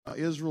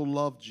Israel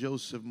loved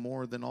Joseph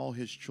more than all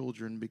his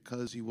children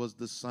because he was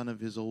the son of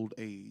his old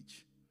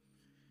age.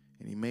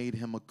 And he made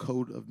him a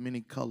coat of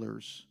many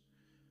colors.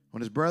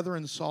 When his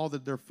brethren saw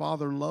that their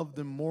father loved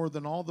them more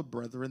than all the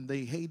brethren,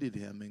 they hated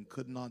him and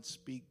could not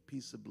speak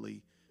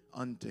peaceably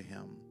unto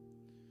him.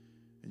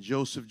 And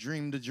Joseph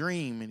dreamed a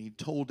dream, and he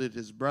told it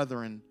his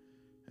brethren,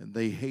 and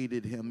they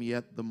hated him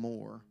yet the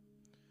more.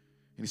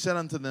 And he said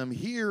unto them,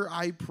 Hear,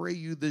 I pray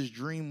you, this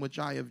dream which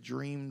I have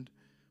dreamed.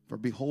 For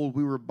behold,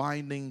 we were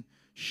binding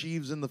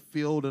sheaves in the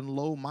field, and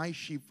lo, my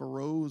sheaf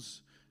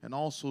arose and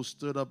also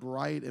stood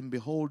upright. And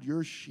behold,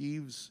 your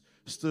sheaves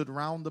stood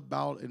round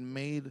about and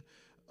made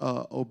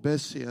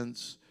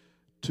obeisance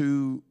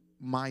to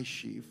my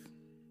sheaf.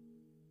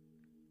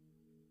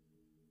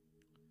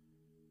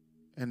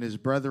 And his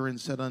brethren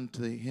said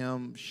unto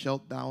him,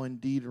 Shalt thou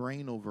indeed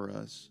reign over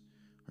us?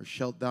 Or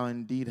shalt thou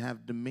indeed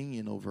have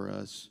dominion over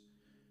us?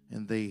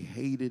 And they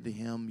hated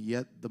him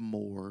yet the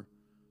more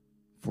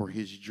for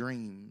his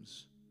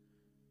dreams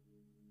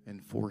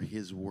and for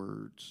his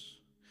words.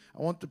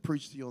 I want to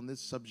preach to you on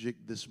this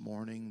subject this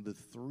morning, the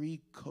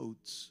three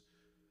coats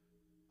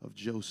of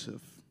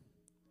Joseph.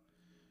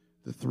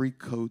 The three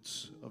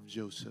coats of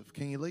Joseph.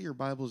 Can you lay your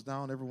Bibles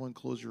down? Everyone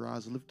close your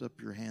eyes, lift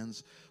up your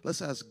hands.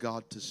 Let's ask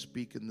God to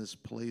speak in this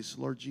place.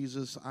 Lord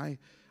Jesus, I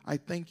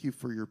thank you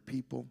for your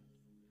people.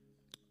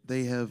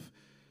 They have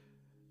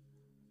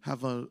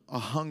a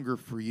hunger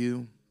for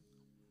you.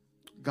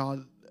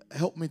 God,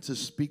 help me to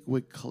speak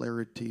with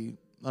clarity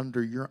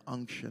under your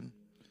unction.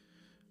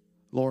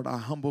 Lord, I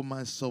humble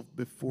myself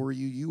before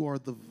you. You are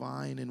the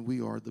vine and we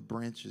are the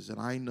branches.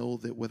 And I know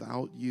that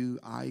without you,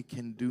 I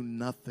can do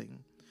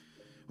nothing.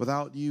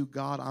 Without you,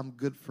 God, I'm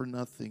good for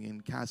nothing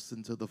and cast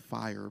into the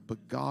fire.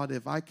 But God,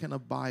 if I can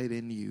abide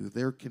in you,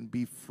 there can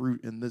be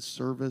fruit in this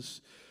service.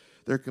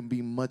 There can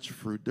be much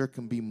fruit. There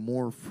can be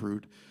more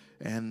fruit.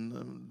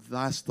 And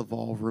last of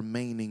all,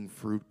 remaining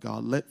fruit,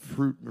 God. Let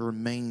fruit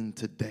remain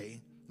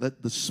today.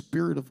 Let the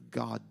Spirit of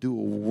God do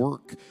a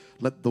work.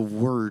 Let the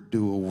Word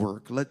do a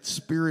work. Let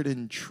Spirit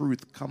and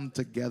truth come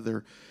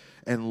together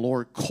and,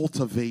 Lord,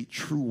 cultivate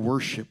true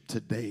worship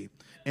today.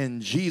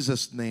 In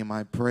Jesus' name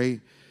I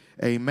pray.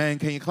 Amen.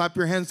 Can you clap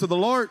your hands to the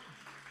Lord?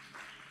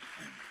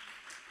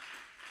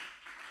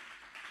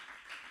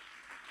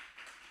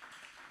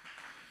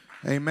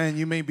 Amen.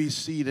 You may be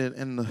seated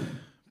in the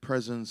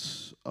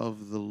presence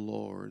of the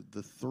Lord.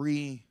 The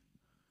three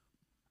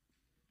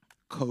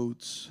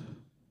coats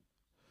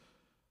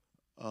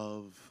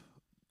of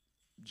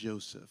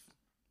Joseph.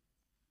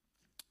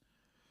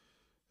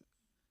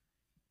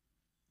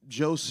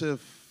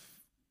 Joseph,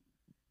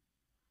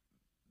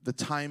 the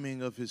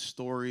timing of his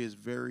story is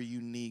very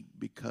unique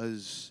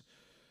because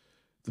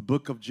the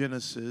book of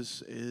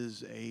Genesis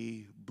is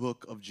a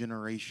book of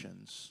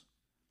generations.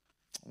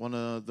 One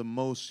of the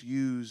most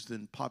used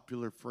and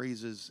popular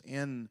phrases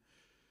in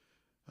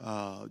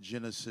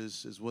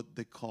Genesis is what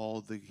they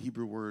call the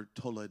Hebrew word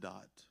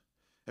toledot.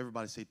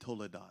 Everybody say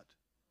toledot.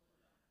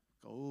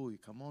 Oh,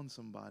 come on,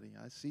 somebody.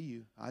 I see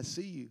you. I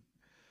see you.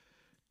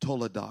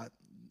 Toledot.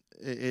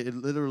 It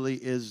literally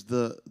is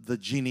the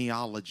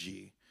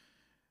genealogy.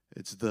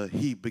 It's the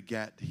he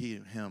begat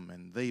him,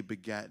 and they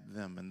begat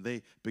them, and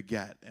they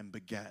begat and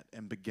begat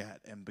and begat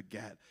and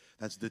begat.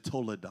 That's the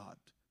Toledot.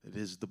 It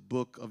is the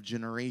book of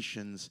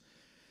generations.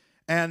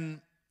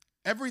 And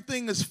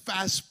everything is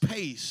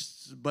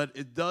fast-paced, but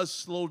it does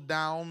slow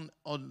down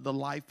on the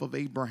life of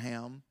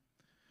Abraham.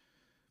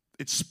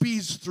 It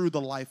speeds through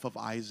the life of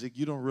Isaac.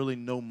 You don't really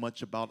know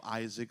much about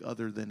Isaac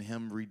other than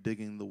him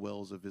redigging the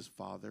wells of his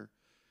father.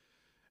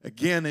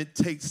 Again, it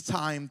takes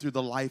time through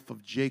the life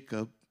of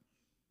Jacob.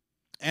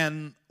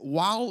 And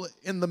while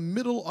in the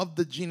middle of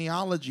the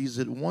genealogies,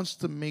 it wants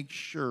to make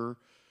sure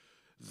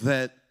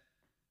that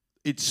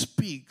it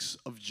speaks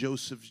of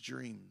Joseph's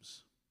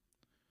dreams.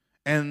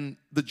 And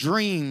the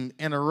dream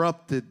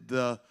interrupted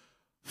the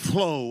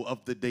flow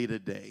of the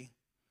day-to-day.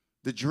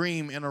 The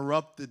dream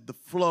interrupted the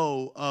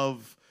flow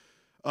of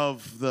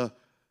the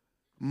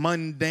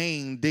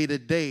mundane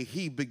day-to-day.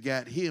 He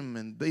begat him,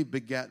 and they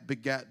begat,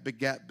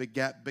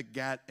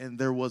 and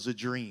there was a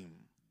dream.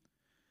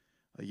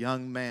 A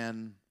young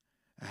man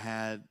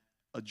had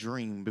a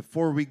dream.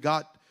 Before we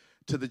got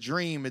to the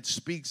dream, it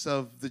speaks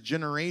of the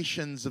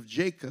generations of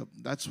Jacob.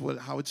 That's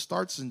how it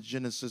starts in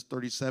Genesis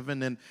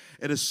 37, and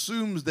it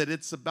assumes that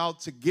it's about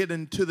to get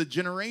into the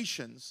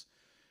generations.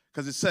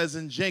 Because it says,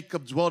 and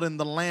Jacob dwelt in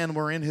the land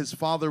wherein his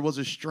father was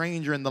a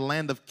stranger in the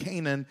land of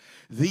Canaan.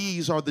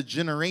 These are the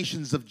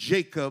generations of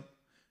Jacob,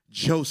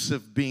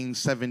 Joseph being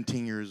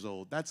 17 years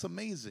old. That's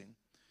amazing.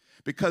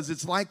 Because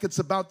it's like it's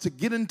about to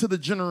get into the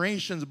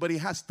generations, but he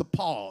has to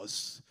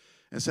pause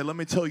and say, let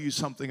me tell you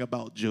something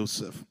about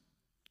Joseph.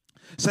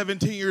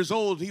 17 years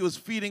old, he was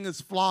feeding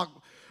his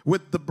flock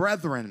with the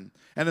brethren.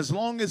 And as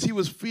long as he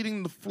was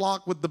feeding the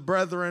flock with the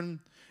brethren,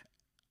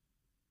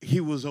 he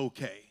was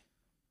okay.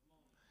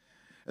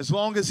 As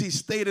long as he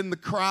stayed in the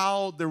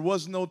crowd, there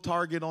was no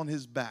target on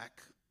his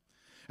back.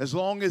 As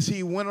long as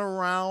he went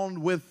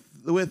around with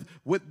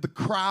the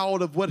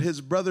crowd of what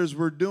his brothers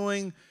were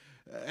doing,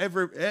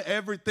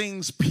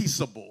 everything's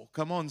peaceable.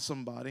 Come on,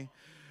 somebody.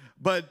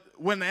 But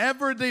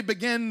whenever they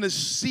began to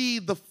see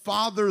the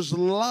father's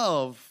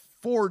love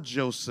for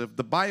Joseph,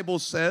 the Bible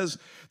says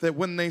that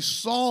when they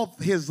saw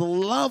his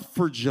love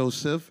for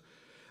Joseph,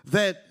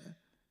 that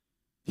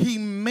he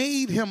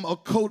made him a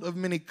coat of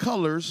many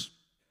colors.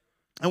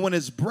 And when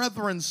his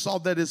brethren saw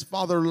that his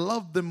father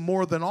loved them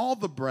more than all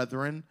the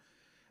brethren,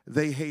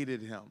 they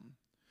hated him.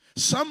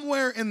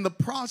 Somewhere in the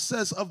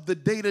process of the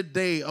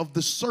day-to-day of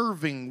the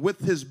serving with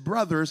his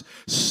brothers,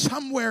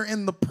 somewhere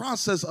in the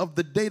process of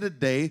the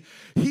day-to-day,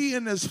 he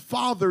and his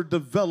father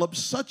developed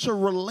such a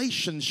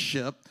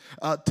relationship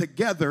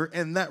together,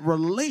 and that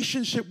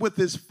relationship with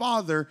his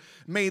father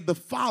made the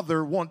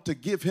father want to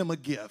give him a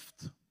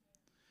gift.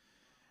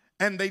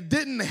 And they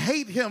didn't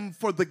hate him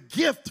for the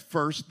gift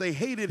first, they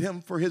hated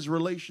him for his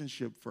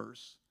relationship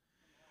first.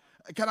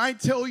 Can I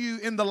tell you,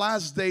 in the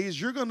last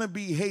days, you're going to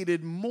be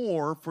hated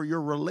more for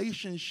your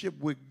relationship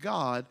with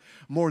God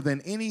more than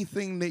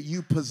anything that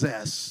you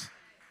possess.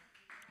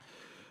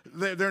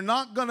 They're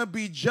not going to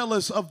be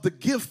jealous of the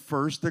gift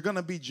first. They're going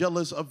to be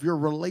jealous of your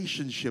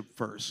relationship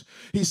first.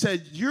 He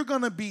said, you're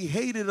going to be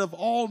hated of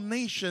all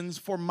nations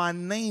for my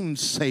name's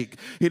sake.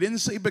 He didn't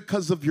say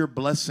because of your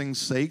blessing's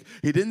sake.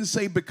 He didn't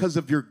say because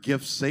of your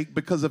gift's sake,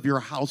 because of your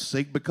house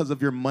sake, because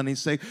of your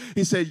money's sake.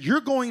 He said,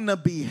 you're going to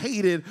be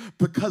hated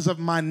because of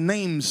my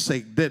name's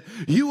sake. That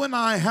you and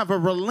I have a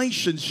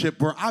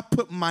relationship where I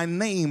put my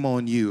name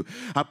on you.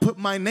 I put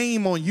my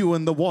name on you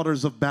in the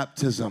waters of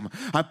baptism.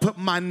 I put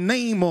my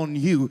name on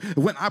you.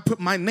 When I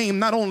put my name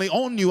not only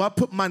on you, I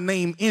put my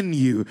name in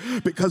you.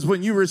 Because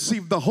when you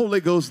receive the Holy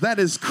Ghost, that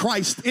is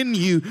Christ in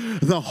you,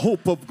 the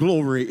hope of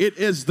glory. It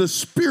is the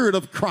Spirit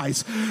of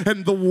Christ.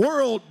 And the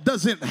world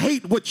doesn't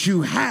hate what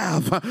you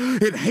have.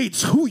 It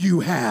hates who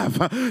you have.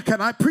 Can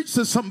I preach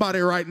to somebody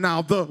right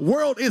now? The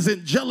world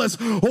isn't jealous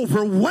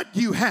over what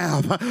you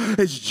have.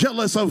 It's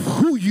jealous of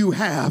who you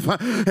have.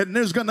 And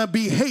there's going to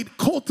be hate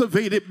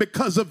cultivated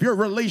because of your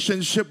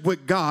relationship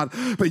with God.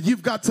 But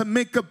you've got to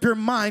make up your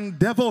mind,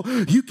 devil,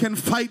 you can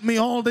fight me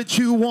all that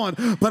you want,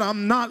 but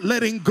I'm not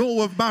letting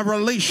go of my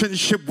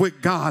relationship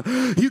with God.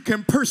 You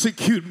can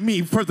persecute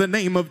me for the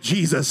name of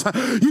Jesus.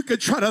 You could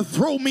try to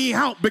throw me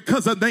out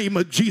because of the name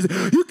of Jesus.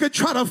 You could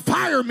try to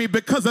fire me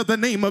because of the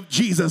name of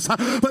Jesus.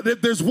 But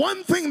if there's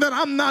one thing that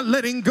I'm not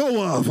letting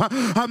go of,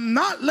 I'm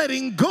not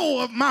letting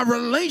go of my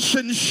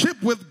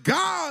relationship with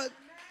God.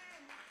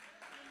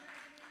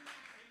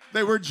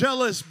 They were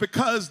jealous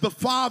because the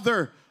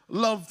father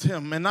loved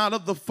him, and out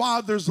of the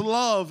father's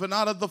love and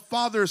out of the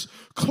father's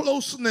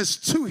closeness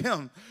to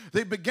him,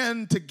 they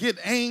began to get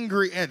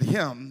angry at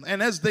him.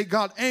 And as they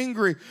got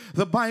angry,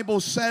 the Bible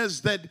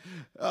says that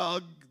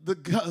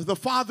the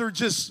father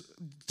just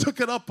took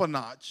it up a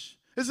notch.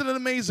 Isn't it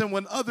amazing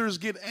when others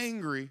get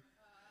angry?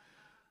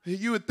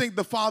 You would think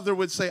the father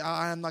would say,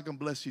 I'm not going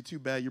to bless you too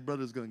bad. Your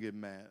brother's going to get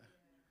mad.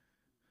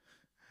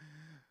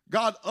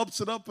 God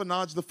ups it up a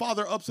notch. The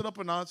father ups it up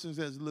a notch and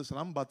says, listen,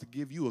 I'm about to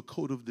give you a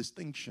coat of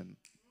distinction.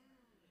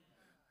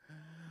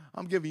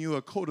 I'm giving you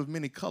a coat of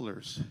many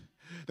colors.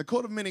 The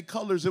coat of many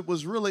colors, it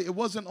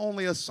wasn't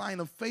only a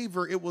sign of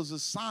favor, it was a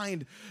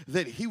sign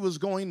that he was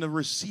going to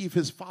receive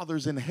his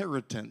father's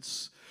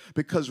inheritance.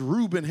 Because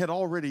Reuben had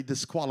already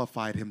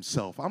disqualified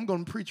himself. I'm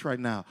going to preach right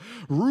now.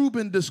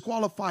 Reuben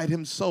disqualified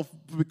himself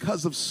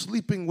because of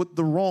sleeping with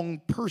the wrong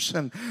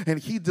person. And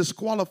he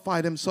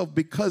disqualified himself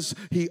because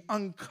he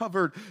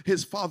uncovered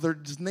his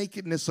father's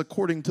nakedness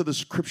according to the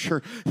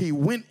scripture. He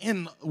went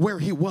in where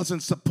he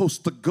wasn't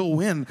supposed to go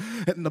in.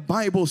 And the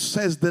Bible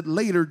says that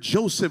later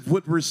Joseph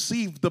would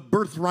receive the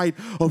birthright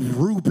of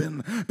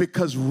Reuben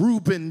because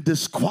Reuben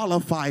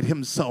disqualified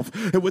himself.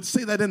 It would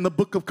say that in the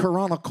book of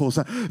Chronicles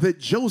that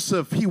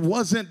Joseph, he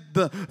wasn't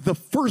the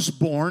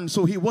firstborn,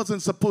 so he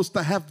wasn't supposed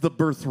to have the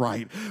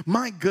birthright.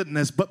 My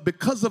goodness, but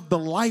because of the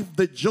life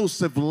that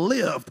Joseph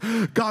lived,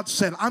 God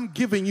said, I'm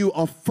giving you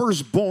a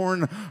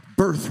firstborn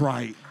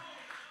birthright.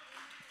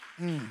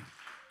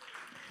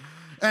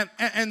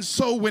 And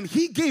so when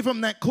he gave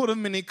him that coat of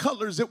many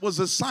colors, it was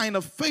a sign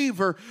of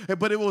favor,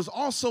 but it was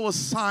also a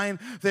sign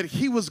that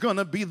he was going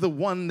to be the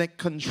one that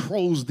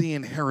controls the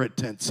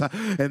inheritance.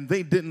 And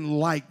they didn't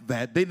like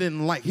that.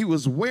 He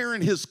was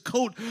wearing his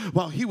coat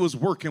while he was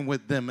working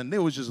with them, and they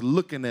was just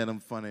looking at him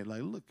funny,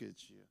 like, look at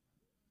you.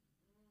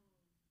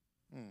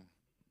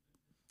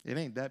 It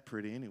ain't that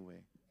pretty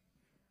anyway.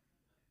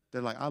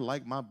 They're like, I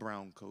like my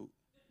brown coat.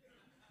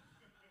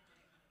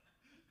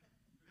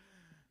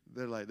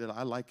 They're like,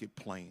 I like it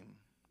plain.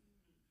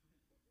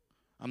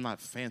 I'm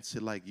not fancy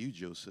like you,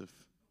 Joseph.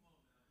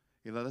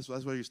 You know, that's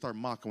why you start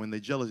mocking. When they're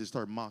jealous, you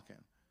start mocking.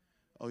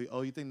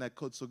 Oh, you think that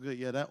coat's so good?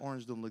 Yeah, that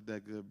orange don't look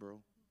that good, bro.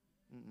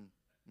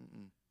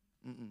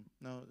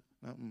 No.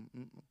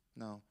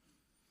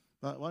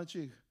 Why don't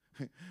you?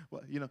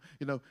 Well, you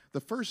know,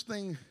 the first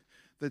thing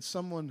that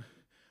someone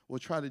will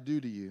try to do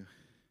to you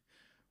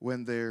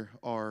when they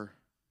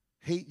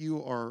hate you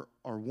or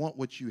want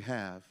what you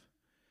have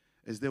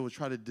is they will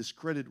try to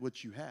discredit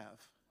what you have.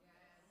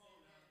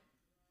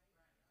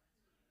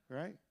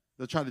 Right?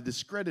 They'll try to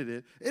discredit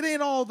it. It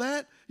ain't all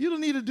that. You don't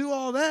need to do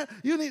all that.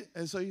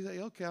 And so you say,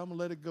 okay, I'm going to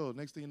let it go.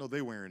 Next thing you know,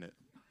 they're wearing it.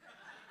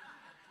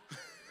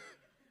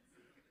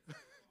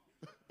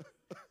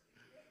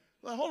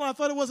 Like, hold on, I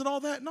thought it wasn't all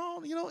that.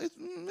 No,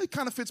 it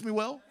kind of fits me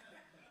well.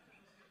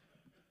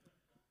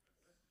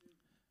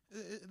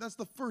 That's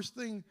the first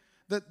thing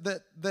that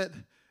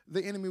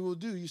the enemy will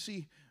do. You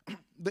see,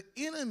 the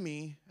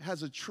enemy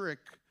has a trick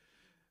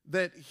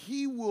that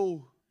he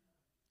will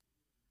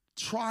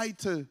try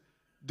to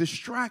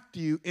distract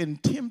you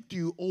and tempt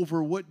you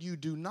over what you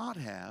do not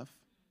have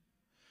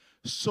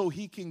so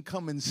he can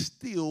come and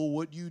steal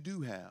what you do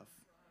have.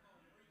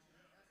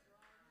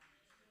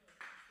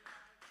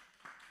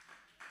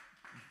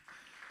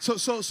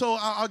 So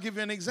I'll give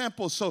you an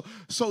example. So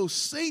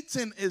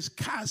Satan is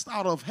cast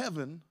out of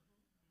heaven.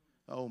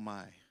 Oh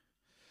my.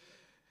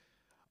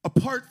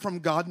 Apart from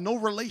God, no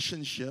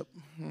relationship.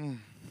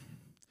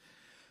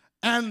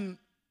 And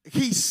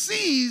he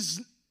sees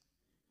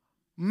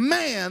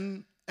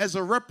man as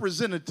a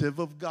representative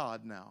of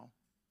God now.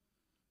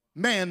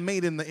 Man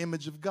made in the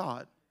image of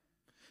God.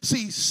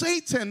 See,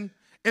 Satan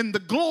in the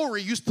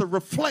glory used to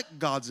reflect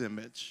God's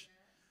image.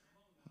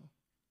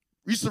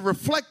 Used to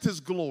reflect his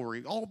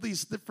glory. All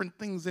these different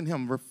things in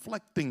him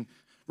reflecting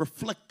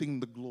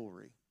the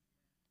glory.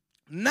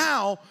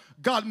 Now,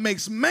 God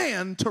makes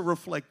man to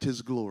reflect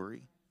his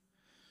glory.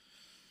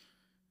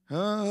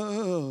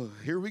 Oh,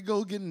 here we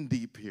go getting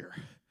deep here.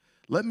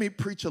 Let me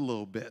preach a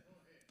little bit.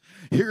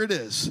 Here it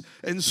is.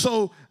 And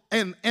so,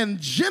 in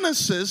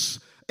Genesis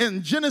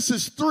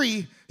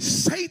 3,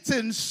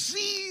 Satan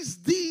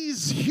sees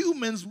these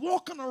humans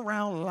walking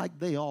around like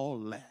they all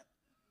that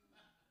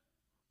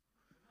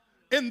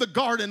in the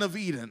Garden of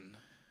Eden.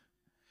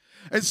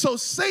 And so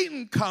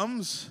Satan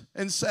comes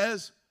and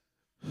says,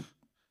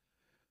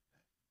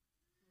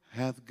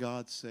 hath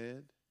God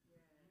said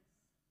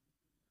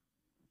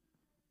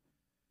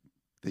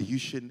that you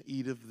shouldn't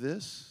eat of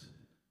this?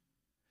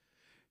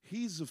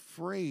 He's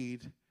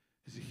afraid.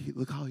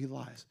 Look how he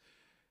lies.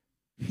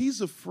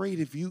 He's afraid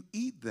if you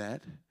eat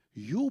that,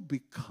 you'll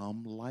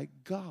become like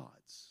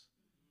gods.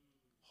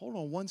 Hold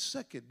on one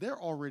second. They're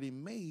already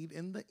made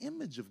in the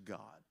image of God.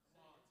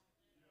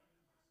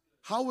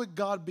 How would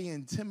God be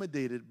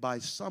intimidated by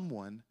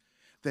someone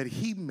that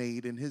he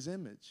made in his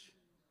image?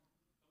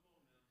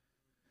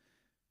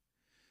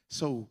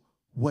 So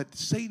what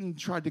Satan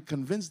tried to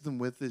convince them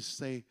with is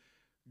say,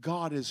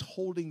 God is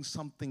holding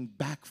something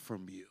back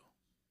from you.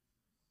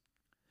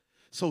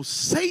 So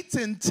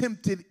Satan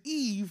tempted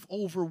Eve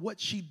over what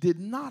she did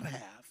not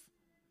have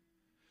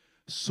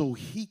so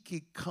he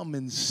could come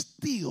and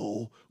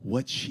steal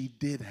what she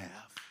did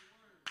have.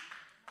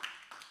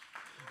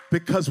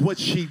 Because what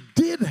she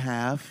did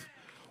have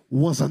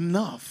was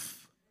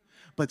enough.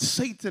 But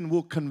Satan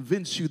will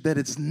convince you that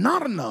it's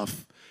not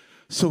enough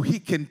so he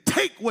can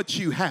take what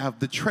you have,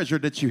 the treasure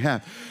that you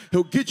have.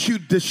 He'll get you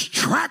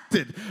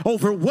distracted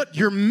over what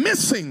you're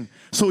missing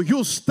so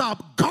you'll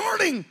stop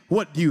guarding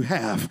what you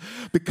have.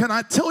 But can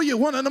I tell you,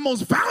 one of the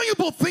most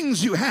valuable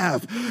things you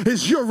have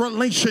is your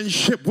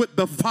relationship with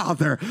the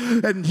Father.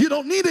 And you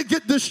don't need to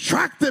get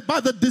distracted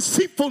by the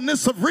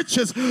deceitfulness of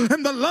riches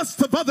and the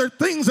lust of other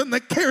things and the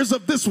cares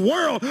of this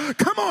world.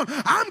 Come on,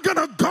 I'm going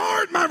to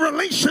guard my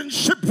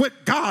relationship with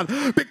God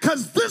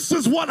because this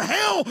is what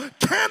hell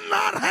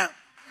cannot have.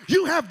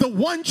 You have the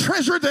one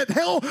treasure that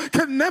hell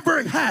can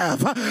never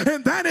have,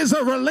 and that is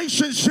a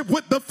relationship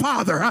with the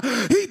Father.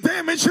 He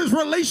damaged his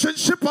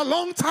relationship a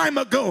long time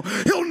ago.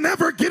 He'll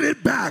never get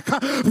it back,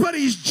 but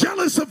he's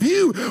jealous of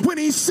you when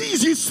he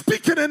sees you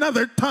speaking in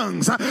other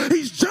tongues.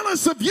 He's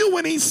jealous of you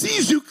when he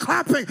sees you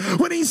clapping,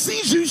 when he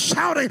sees you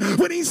shouting,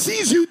 when he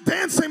sees you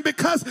dancing,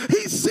 because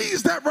he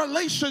sees that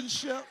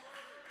relationship.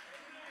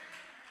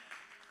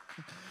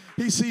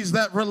 He sees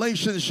that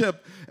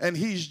relationship, and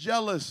he's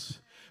jealous.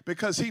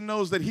 Because he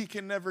knows that he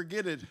can never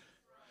get it.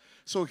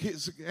 So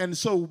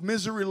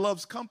misery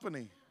loves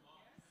company.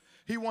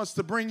 He wants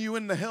to bring you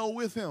into hell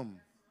with him.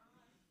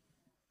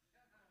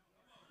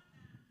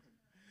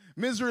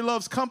 Misery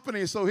loves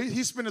company, so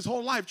he spent his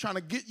whole life trying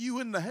to get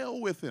you into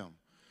hell with him.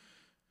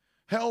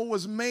 Hell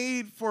was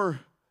made for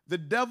the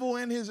devil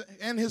and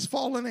his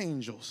fallen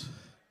angels.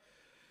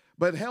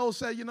 But hell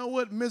said, you know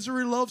what?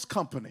 Misery loves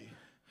company.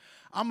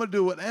 I'm going to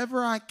do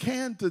whatever I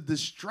can to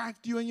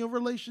distract you in your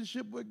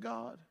relationship with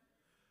God.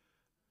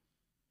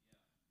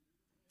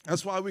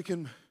 That's why we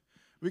can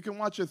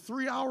watch a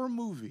 3-hour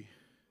movie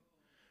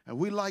and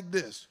we like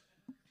this.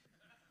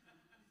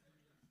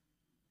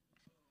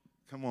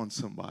 Come on,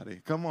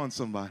 somebody. Come on,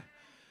 somebody.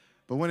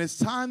 But when it's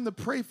time to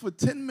pray for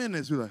 10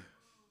 minutes, we're like,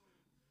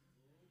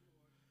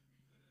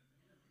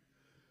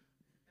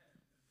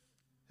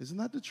 isn't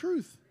that the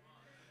truth?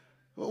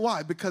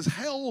 Why? Because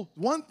hell's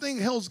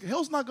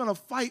not going to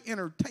fight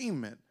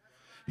entertainment.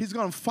 He's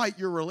going to fight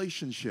your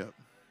relationship.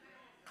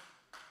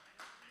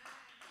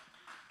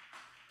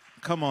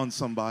 Come on,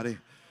 somebody.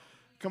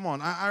 Come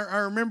on. I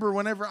remember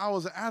whenever I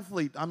was an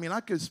athlete, I mean, I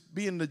could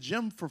be in the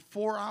gym for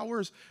 4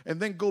 hours and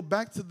then go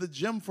back to the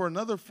gym for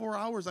another 4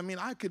 hours. I mean,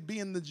 I could be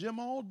in the gym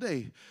all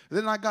day.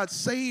 Then I got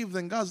saved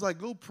and God's like,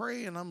 go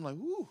pray. And I'm like,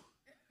 whoo.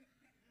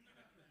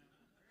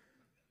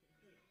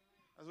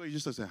 That's what you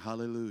just say,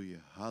 hallelujah,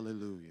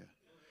 hallelujah.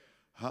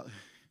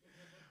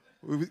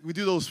 We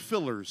do those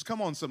fillers. Come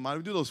on, somebody.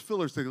 We do those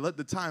fillers to let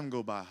the time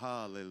go by.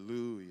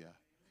 Hallelujah.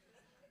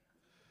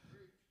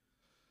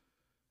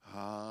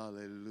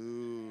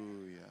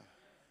 Hallelujah.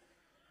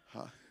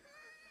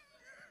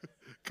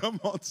 Come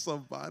on,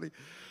 somebody.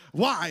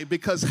 Why?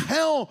 Because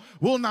hell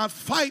will not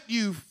fight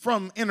you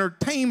from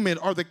entertainment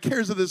or the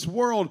cares of this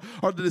world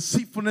or the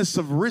deceitfulness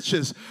of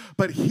riches,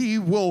 but he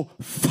will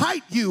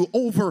fight you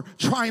over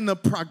trying to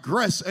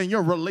progress in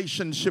your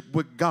relationship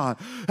with God.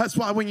 That's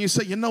why when you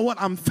say, you know what,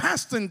 I'm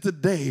fasting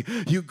today,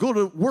 you go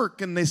to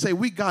work and they say,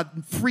 we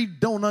got free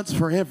donuts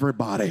for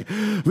everybody.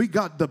 We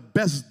got the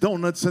best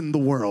donuts in the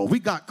world. We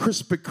got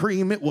Krispy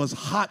Kreme. It was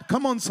hot.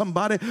 Come on,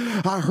 somebody.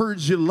 I heard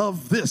you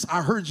love this.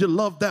 I heard you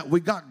love that. We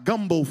got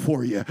gumbo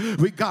for you.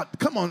 We got,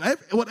 come on,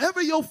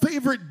 whatever your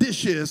favorite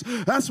dish is,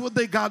 that's what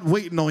they got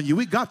waiting on you.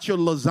 We got your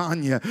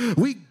lasagna.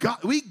 We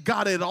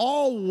got it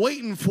all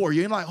waiting for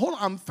you. You're like, hold on,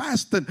 I'm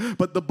fasting.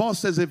 But the boss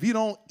says, if you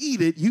don't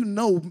eat it, you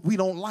know we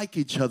don't like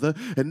each other.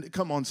 And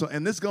come on,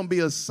 and this is going to be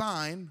a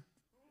sign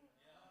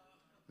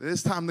that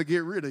it's time to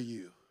get rid of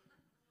you.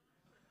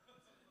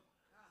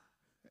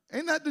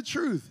 Ain't that the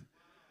truth?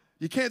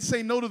 You can't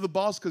say no to the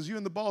boss because you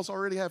and the boss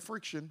already have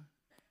friction.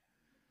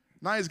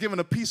 Now he's giving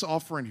a peace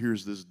offering.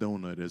 Here's this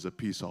donut as a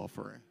peace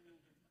offering.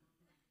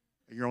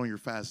 And you're on your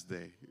fast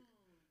day.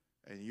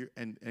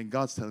 And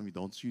God's telling me,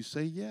 don't you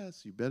say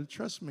yes. You better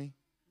trust me.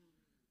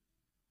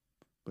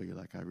 But you're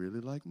like, I really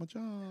like my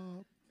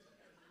job.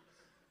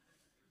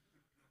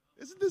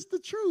 Isn't this the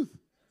truth?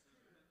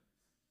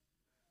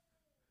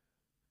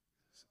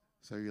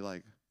 So you're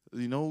like,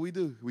 you know what we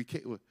do?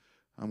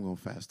 I'm going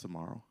to fast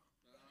tomorrow.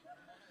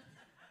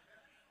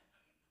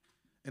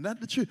 And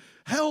that's the truth.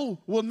 Hell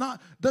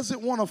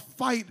doesn't want to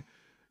fight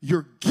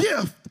your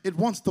gift. It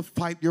wants to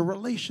fight your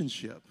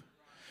relationship.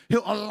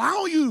 He'll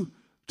allow you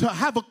to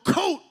have a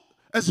coat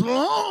as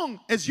long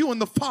as you and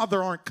the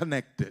Father aren't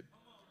connected.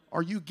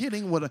 Are you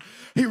getting what?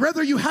 He'd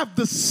rather you have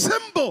the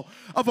symbol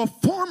of a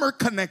former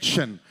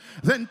connection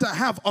than to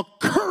have a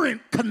current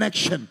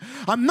connection.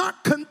 I'm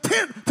not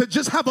content to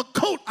just have a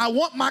coat. I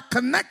want my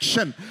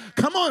connection.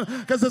 Come on,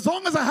 because as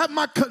long as I have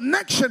my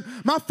connection,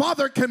 my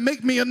Father can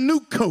make me a new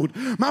coat.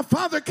 My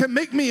Father can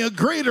make me a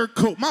greater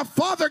coat. My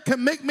Father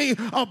can make me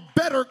a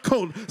better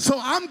coat. So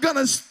I'm going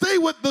to stay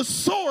with the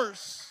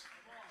source.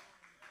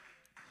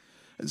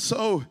 And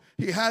so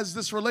he has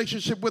this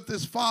relationship with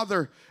his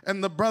father,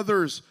 and the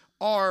brothers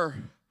are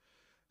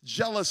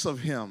jealous of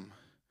him.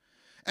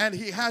 And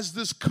he has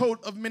this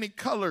coat of many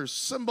colors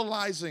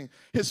symbolizing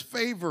his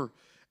favor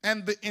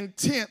and the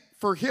intent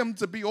for him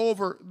to be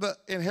over the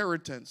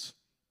inheritance.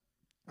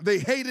 They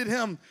hated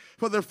him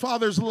for their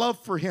father's love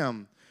for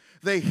him.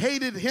 They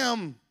hated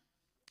him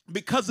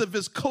because of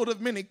his coat of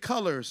many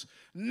colors.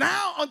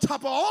 Now, on top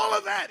of all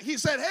of that, he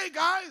said, hey,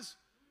 guys,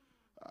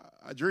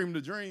 I dreamed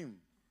a dream.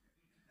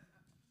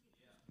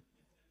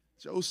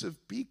 Joseph,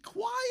 be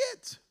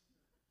quiet.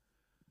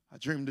 I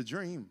dreamed a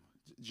dream.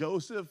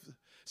 Joseph,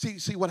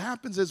 see what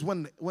happens is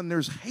when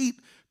there's hate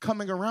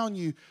coming around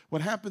you,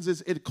 what happens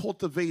is it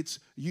cultivates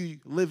you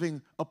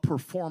living a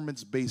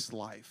performance-based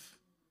life.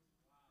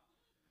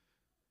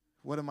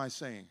 What am I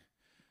saying?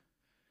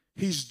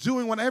 He's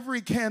doing whatever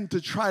he can to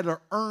try to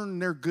earn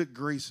their good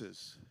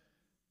graces.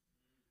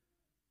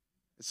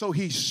 So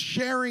he's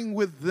sharing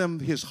with them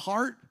his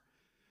heart,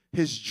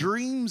 his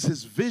dreams,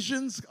 his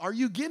visions. Are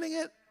you getting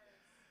it?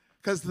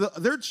 Because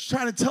they're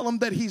trying to tell him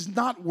that he's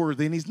not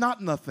worthy and he's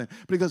not nothing.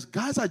 But he goes,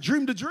 guys, I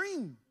dreamed a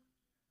dream.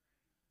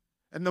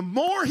 And the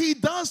more he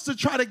does to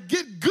try to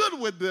get good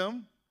with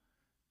them,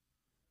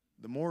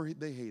 the more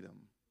they hate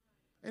him.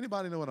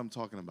 Anybody know what I'm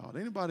talking about?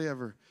 Anybody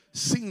ever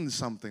seen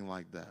something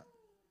like that?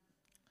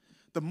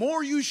 The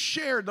more you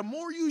share, the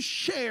more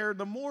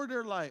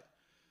they're like,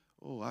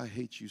 oh, I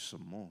hate you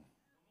some more.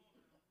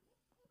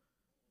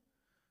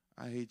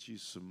 I hate you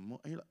some more.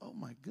 And you're like, oh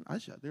my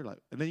goodness. They're like,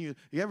 and then you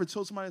ever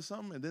told somebody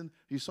something and then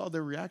you saw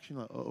their reaction,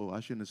 like, oh, I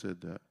shouldn't have said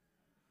that.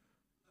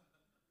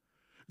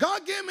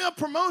 God gave me a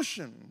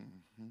promotion.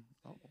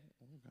 Oh,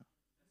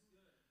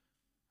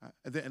 okay.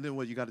 And then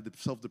what, you got to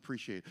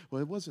self-depreciate.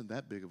 Well, it wasn't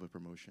that big of a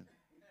promotion.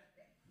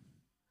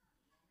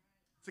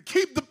 To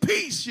keep the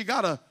peace, you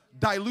got to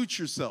dilute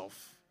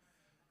yourself.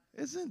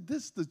 Isn't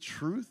this the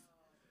truth?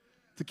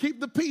 To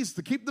keep the peace,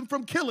 to keep them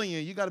from killing you,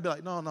 you got to be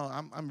like, no,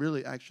 I'm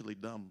really actually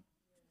dumb.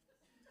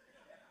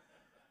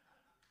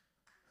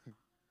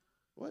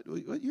 What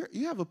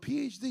you have a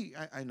PhD?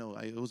 I know,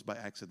 it was by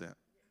accident.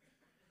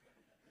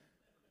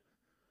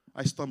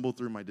 I stumbled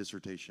through my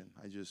dissertation.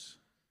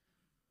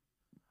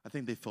 I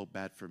think they felt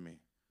bad for me.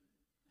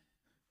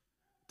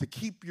 To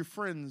keep your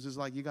friends is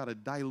like you got to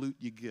dilute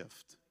your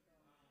gift.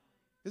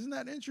 Isn't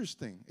that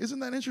interesting? Isn't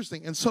that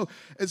interesting? And so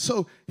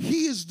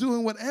he is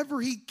doing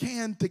whatever he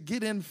can to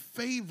get in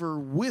favor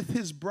with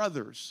his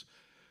brothers.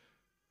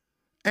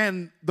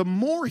 And the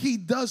more he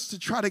does to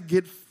try to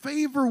get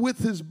favor with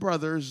his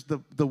brothers,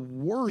 the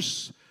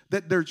worse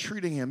that they're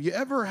treating him. You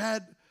ever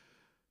had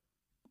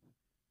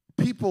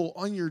people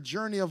on your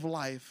journey of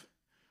life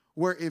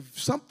where if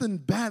something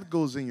bad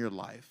goes in your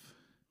life,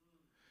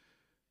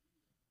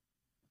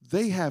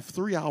 they have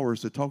 3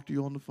 hours to talk to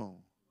you on the phone?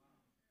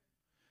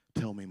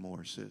 Tell me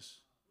more, sis.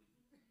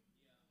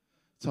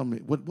 Tell me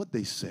what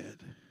they said.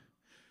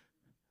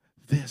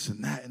 This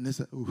and that and this.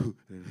 Ooh,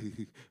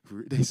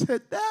 they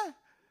said that.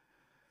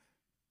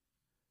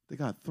 They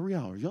got 3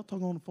 hours. Y'all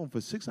talking on the phone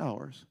for 6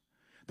 hours.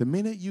 The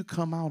minute you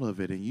come out of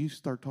it and you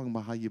start talking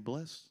about how you're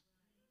blessed,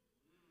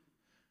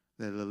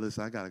 then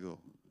listen, I got to go.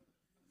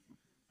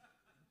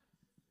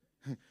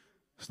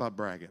 Stop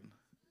bragging.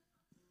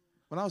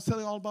 When I was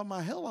telling you all about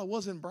my hell, I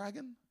wasn't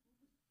bragging.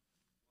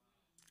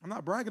 I'm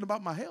not bragging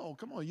about my hell.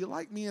 Come on, you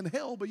like me in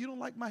hell, but you don't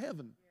like my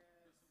heaven.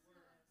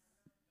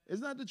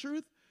 Isn't that the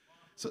truth?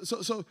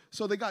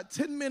 So they got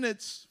 10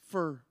 minutes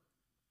for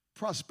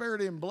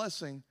prosperity and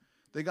blessing.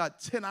 They got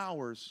 10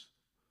 hours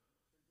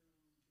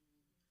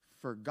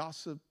for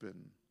gossip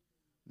and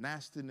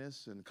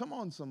nastiness. And come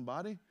on,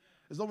 somebody.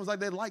 It's almost like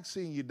they like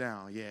seeing you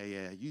down.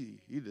 Yeah,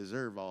 you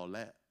deserve all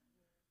that.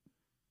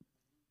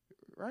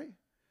 Right?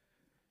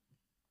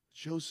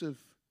 Joseph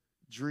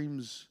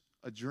dreams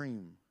a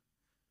dream.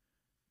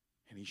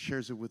 And he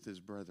shares it with his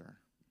brethren.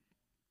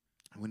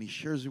 And when he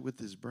shares it with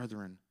his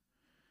brethren,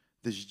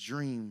 this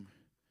dream,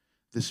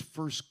 this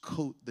first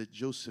coat that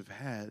Joseph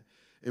had,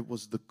 it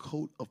was the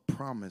coat of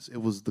promise.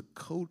 It was the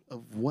coat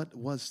of what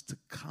was to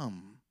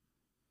come.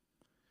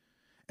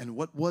 And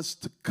what was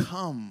to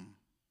come,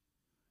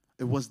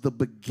 it was the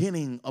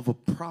beginning of a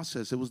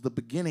process. It was the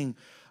beginning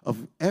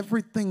of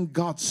everything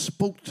God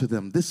spoke to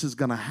them. This is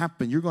going to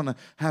happen. You're going to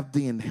have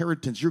the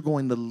inheritance. You're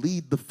going to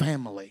lead the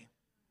family.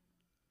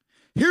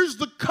 Here's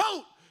the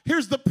coat.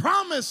 Here's the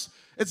promise.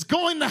 It's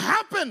going to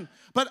happen.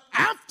 But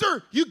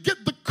after you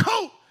get the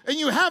coat and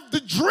you have the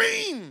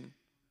dream,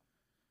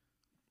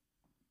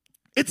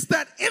 it's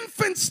that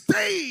infant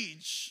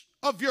stage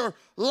of your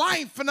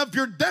life and of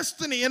your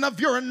destiny and of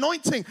your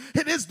anointing.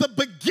 It is the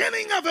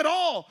beginning of it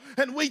all.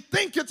 And we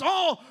think it's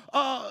all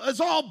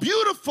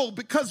beautiful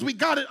because we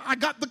got it. I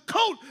got the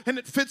coat and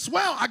it fits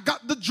well. I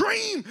got the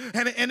dream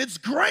and it's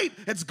great.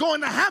 It's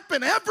going to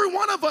happen. Every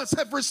one of us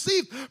have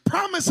received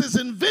promises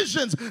and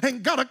visions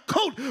and got a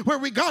coat where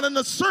we got in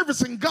the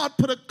service and God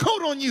put a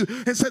coat on you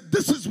and said,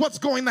 this is what's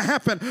going to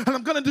happen. And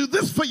I'm going to do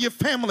this for your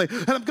family.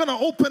 And I'm going to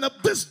open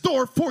up this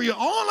door for you.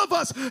 All of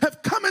us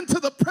have come into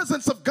the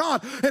presence of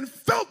God and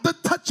felt the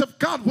touch of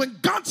God when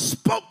God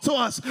spoke to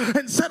us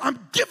and said,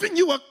 I'm giving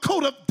you a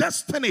coat of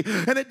destiny.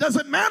 And it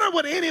doesn't matter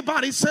what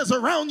anybody says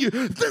around you.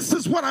 This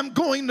is what I'm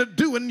going to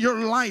do in your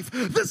life.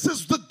 This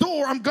is the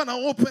door I'm going to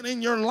open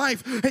in your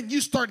life. And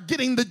you start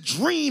getting the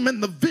dream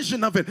and the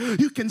vision of it.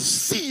 You can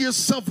see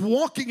yourself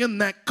walking in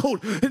that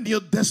coat in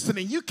your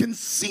destiny. You can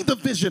see the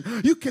vision.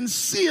 You can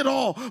see it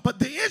all. But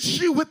the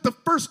issue with the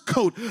first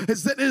coat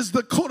is that it is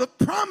the coat of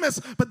promise.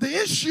 But the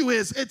issue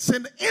is it's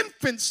an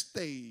infant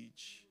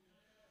stage.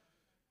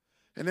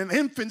 In an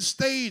infant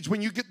stage,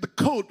 when you get the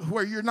coat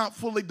where you're not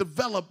fully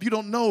developed, you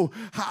don't know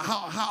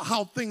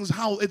how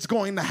it's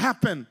going to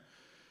happen.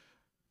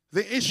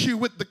 The issue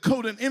with the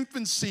coat in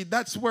infancy,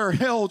 that's where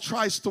hell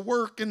tries to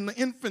work in the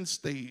infant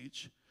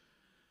stage.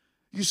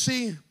 You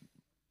see,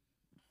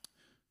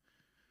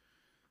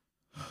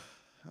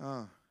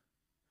 I'll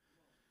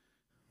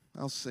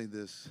say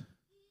this.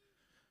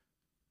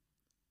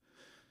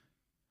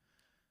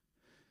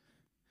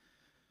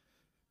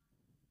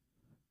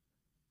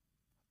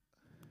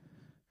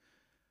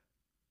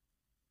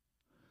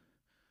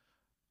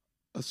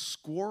 A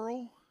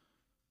squirrel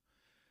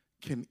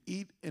can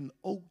eat an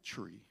oak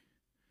tree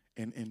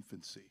in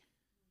infancy.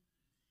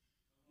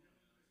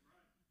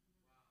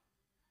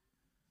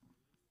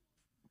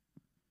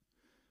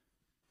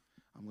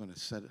 I'm going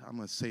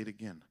to say it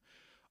again.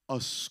 A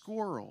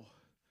squirrel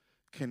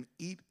can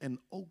eat an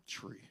oak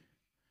tree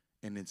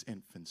in its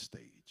infant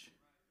stage.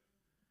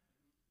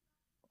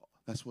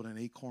 That's what an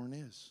acorn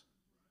is.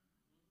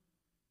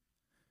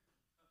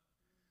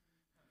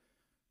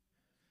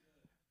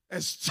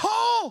 As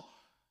tall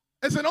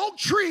as an oak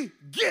tree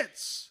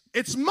gets,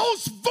 it's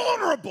most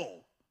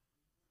vulnerable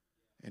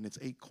in its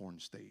acorn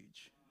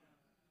stage.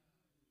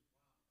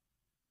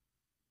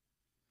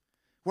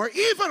 Where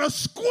even a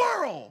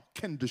squirrel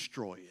can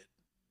destroy it.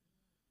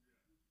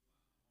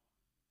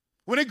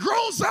 When it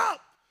grows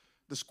up,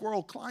 the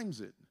squirrel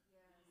climbs it.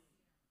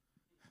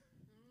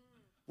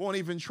 Won't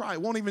even try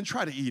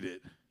to eat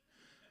it.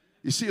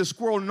 You see a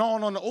squirrel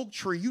gnawing on the oak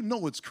tree, you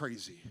know it's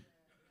crazy.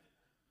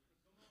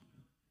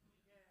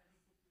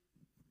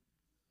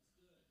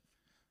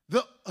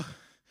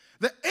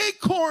 The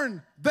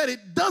acorn that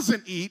it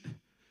doesn't eat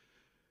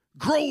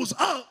grows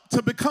up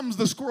to becomes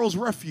the squirrel's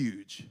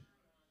refuge.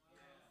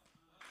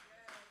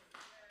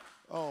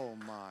 Oh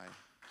my.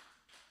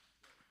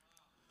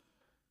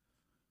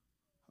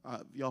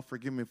 Y'all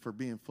forgive me for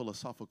being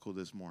philosophical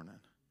this morning.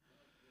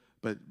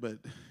 But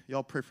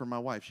y'all pray for my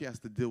wife. She has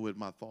to deal with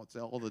my thoughts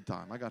all the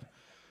time. I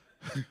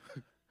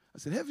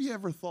said, have you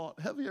ever thought?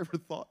 Have you ever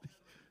thought?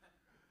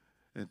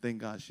 And thank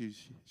God, she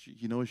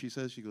you know what she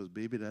says? She goes,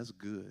 baby, that's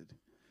good.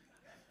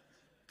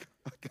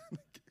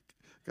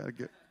 Gotta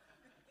get.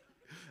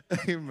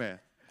 Amen.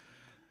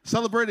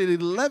 Celebrated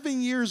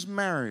 11 years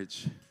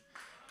marriage.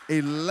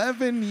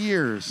 11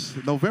 years.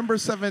 November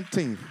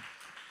 17th.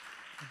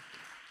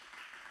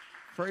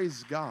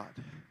 Praise God.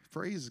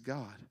 Praise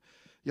God.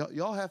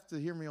 Y'all have to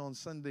hear me on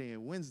Sunday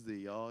and Wednesday,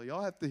 y'all.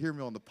 Y'all have to hear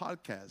me on the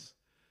podcast.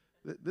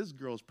 This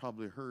girl's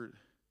probably heard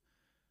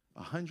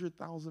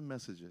 100,000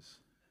 messages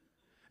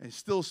and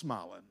still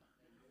smiling.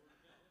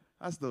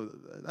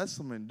 That's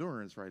some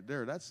endurance right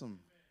there. That's some,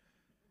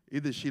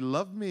 either she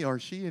loved me or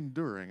she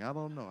enduring. I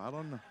don't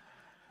know.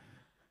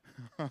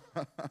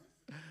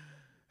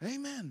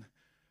 Amen.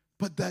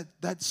 But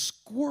that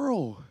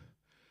squirrel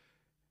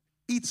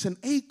eats an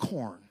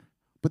acorn,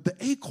 but the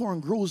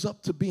acorn grows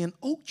up to be an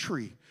oak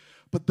tree.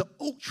 But the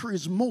oak tree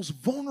is most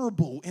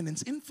vulnerable in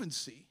its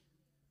infancy,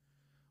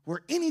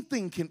 where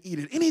anything can eat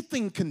it,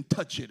 anything can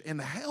touch it. And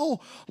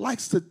hell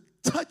likes to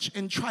touch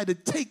and try to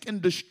take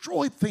and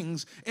destroy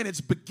things in its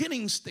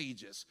beginning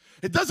stages.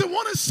 It doesn't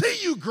want to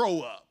see you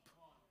grow up,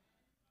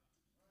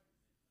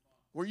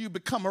 where you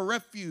become a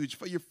refuge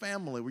for your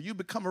family, where you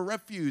become a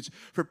refuge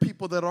for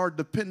people that are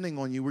depending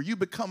on you, where you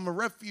become a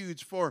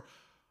refuge for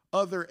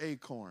other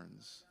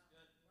acorns.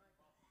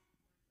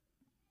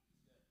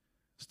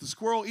 So the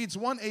squirrel eats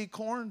one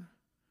acorn.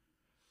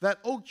 That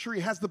oak tree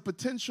has the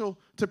potential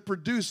to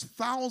produce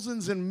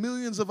thousands and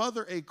millions of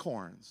other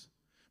acorns.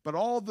 But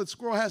all the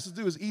squirrel has to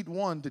do is eat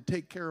one to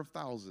take care of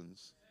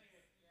thousands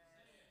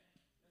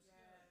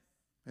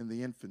in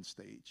the infant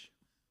stage.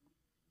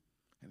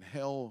 And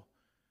hell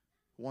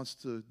wants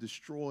to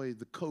destroy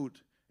the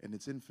coat in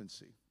its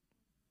infancy.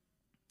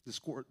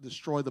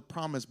 Destroy the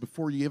promise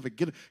before you ever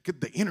get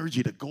the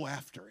energy to go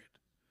after it.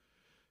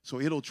 So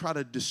it'll try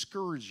to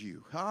discourage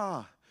you.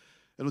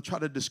 It'll try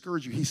to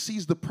discourage you. He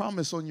sees the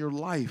promise on your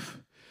life.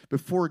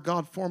 Before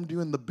God formed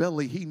you in the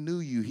belly, he knew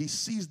you. He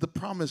sees the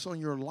promise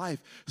on your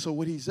life. So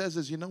what he says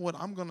is, you know what?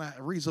 I'm going to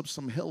raise up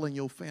some hell in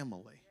your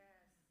family.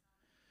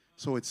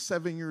 So at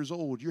 7 years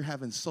old, you're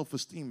having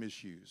self-esteem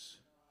issues.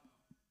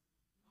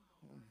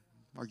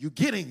 Are you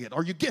getting it?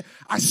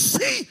 I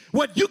see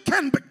what you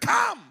can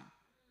become.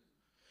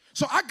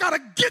 So I got to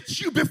get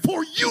you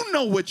before you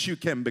know what you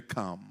can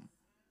become.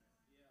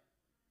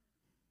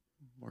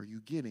 Are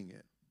you getting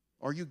it?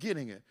 Are you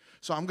getting it?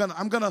 So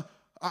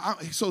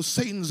so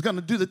Satan's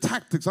gonna do the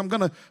tactics. I'm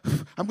gonna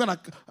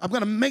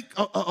make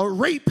a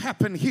rape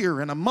happen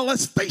here and a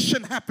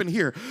molestation happen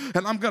here,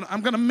 and I'm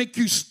gonna make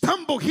you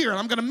stumble here, and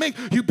I'm gonna make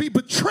you be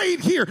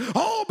betrayed here,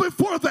 all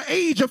before the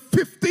age of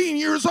 15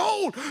 years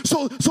old.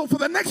 So for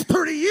the next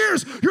 30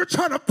 years, you're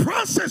trying to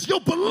process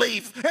your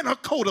belief in a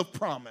code of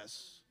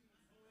promise.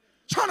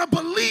 Trying to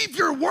believe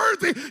you're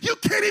worthy. You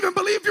can't even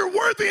believe you're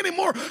worthy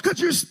anymore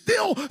because you're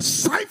still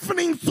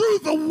siphoning through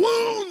the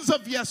wounds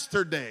of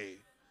yesterday.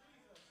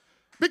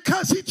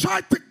 Because he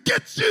tried to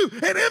get you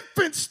at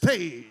infant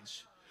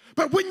stage.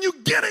 But when you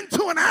get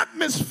into an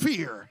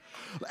atmosphere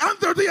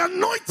under the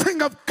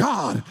anointing of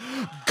God,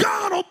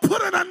 God will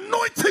put an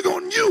anointing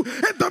on you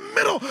in the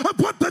middle of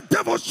what the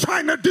devil's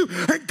trying to do.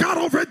 And God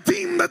will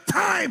redeem the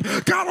time.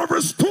 God will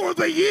restore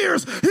the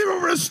years. He will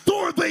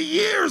restore the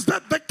years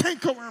that the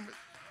cankerworm.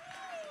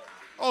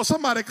 Oh,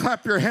 somebody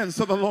clap your hands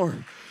to the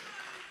Lord.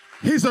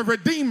 He's a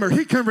redeemer.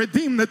 He can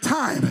redeem the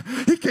time.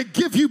 He can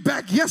give you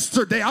back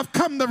yesterday. I've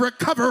come to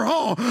recover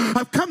all.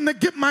 I've come to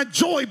get my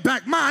joy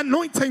back, my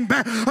anointing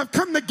back. I've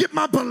come to get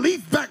my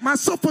belief back, my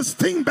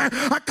self-esteem back.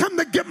 I come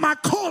to get my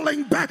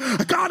calling back.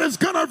 God is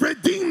going to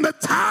redeem the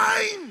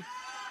time.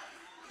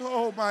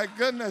 Oh, my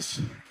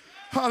goodness.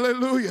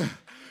 Hallelujah.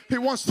 He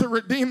wants to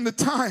redeem the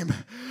time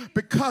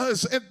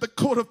because at the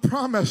code of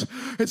promise,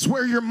 it's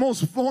where you're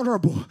most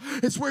vulnerable.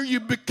 It's where you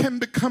can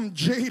become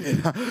jaded.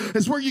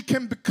 It's where you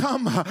can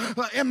become,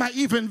 am I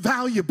even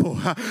valuable?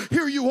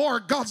 Here you are,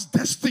 God's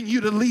destined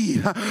you to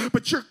lead,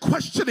 but you're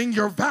questioning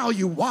your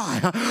value.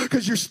 Why?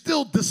 Because you're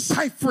still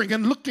deciphering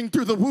and looking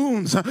through the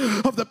wounds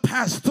of the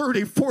past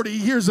 30, 40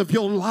 years of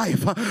your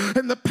life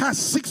and the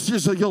past 6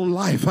 years of your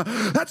life.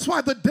 That's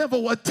why the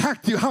devil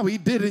attacked you how he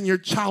did in your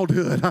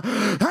childhood.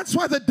 That's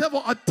why the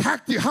devil attacked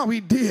you how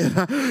he did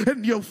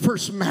in your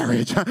first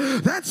marriage.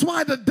 That's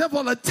why the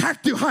devil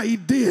attacked you how he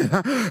did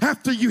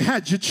after you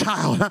had your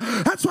child.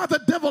 That's why the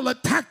devil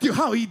attacked you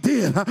how he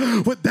did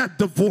with that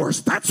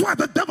divorce. That's why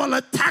the devil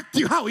attacked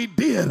you how he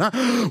did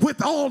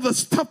with all the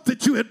stuff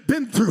that you had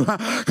been through,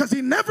 because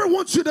he never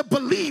wants you to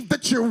believe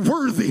that you're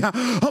worthy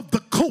of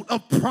the coat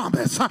of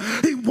promise.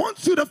 He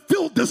wants you to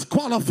feel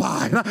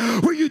disqualified,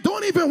 where you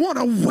don't even want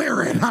to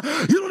wear it.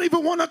 You don't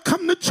even want to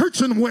come to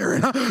church and wear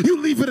it. You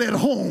leave it at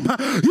home.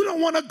 You don't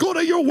want to go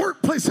to your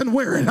workplace and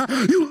wear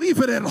it. You you leave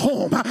it at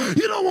home.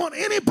 You don't want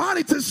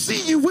anybody to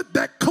see you with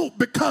that coat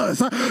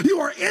because you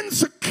are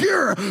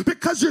insecure,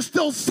 because you're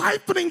still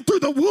siphoning through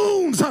the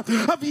wounds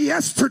of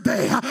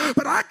yesterday.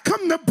 But I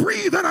come to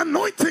breathe an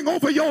anointing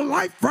over your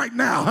life right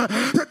now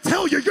to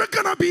tell you you're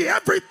going to be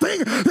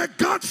everything that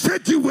God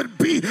said you would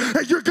be,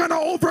 and you're going to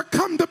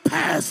overcome the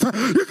past.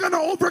 You're going to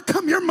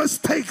overcome your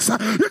mistakes.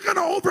 You're going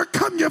to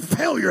overcome your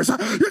failures.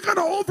 You're going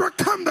to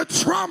overcome the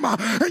trauma,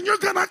 and you're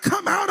going to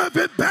come out of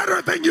it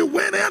better than you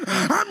went in.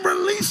 I'm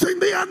releasing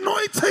the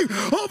anointing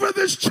over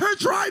this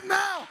church right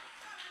now.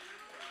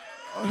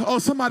 Oh,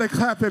 somebody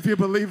clap if you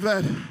believe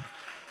that.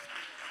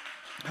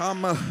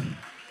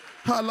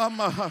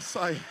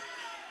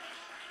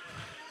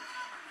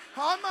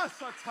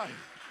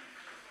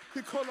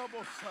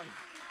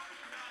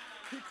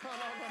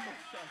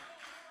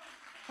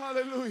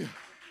 Hallelujah.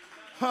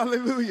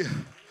 Hallelujah.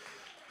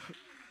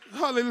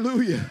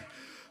 Hallelujah.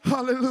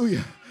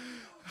 Hallelujah.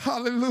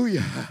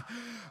 Hallelujah.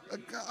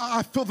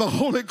 I feel the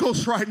Holy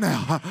Ghost right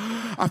now.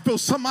 I feel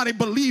somebody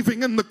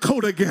believing in the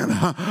coat again.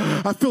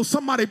 I feel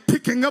somebody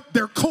picking up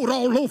their coat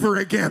all over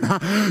again.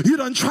 You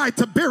done tried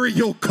to bury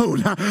your coat.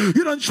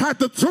 You done tried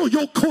to throw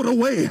your coat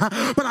away.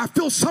 But I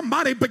feel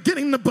somebody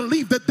beginning to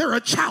believe that they're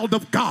a child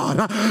of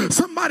God.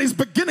 Somebody's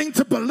beginning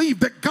to believe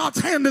that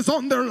God's hand is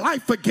on their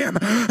life again.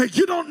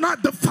 You're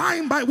not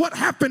defined by what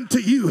happened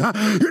to you.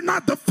 You're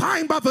not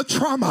defined by the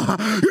trauma.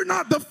 You're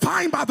not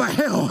defined by the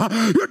hell.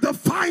 You're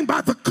defined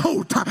by the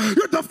coat.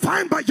 You're defined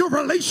by your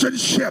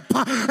relationship,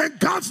 and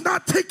God's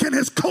not taking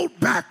his coat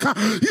back.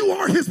 You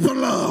are his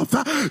beloved.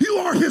 You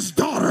are his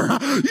daughter.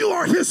 You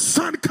are his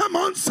son. Come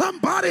on,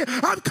 somebody.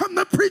 I've come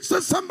to preach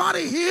to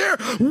somebody here.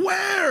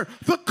 Wear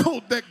the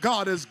coat that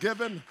God has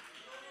given.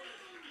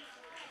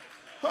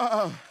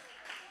 Come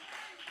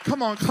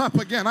on, clap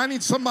again. I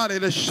need somebody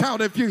to shout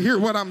if you hear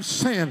what I'm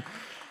saying.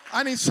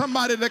 I need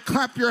somebody to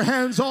clap your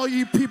hands, all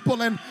you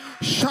people, and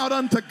shout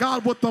unto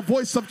God with the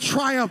voice of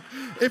triumph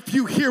if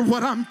you hear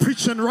what I'm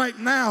preaching right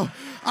now.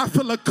 I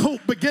feel a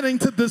coat beginning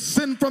to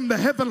descend from the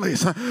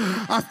heavenlies.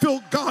 I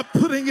feel God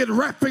putting it,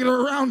 wrapping it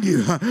around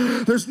you.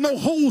 There's no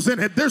holes in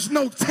it. There's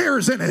no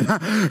tears in it.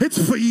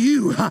 It's for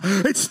you.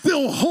 It's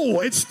still whole.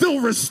 It's still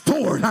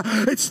restored.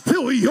 It's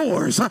still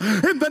yours.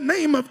 In the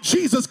name of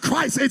Jesus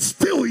Christ, it's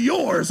still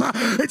yours.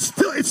 It's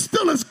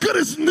still as good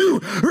as new.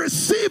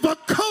 Receive a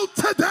coat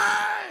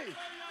today.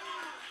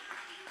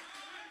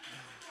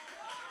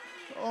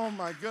 Oh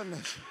my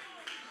goodness.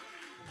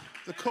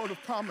 The coat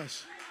of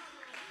promise.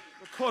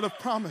 The coat of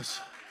promise.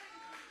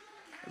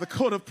 The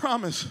coat of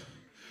promise.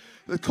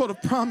 The coat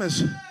of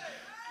promise.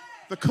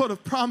 The coat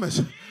of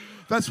promise.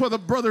 That's where the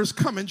brothers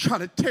come and try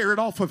to tear it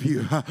off of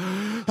you.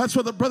 That's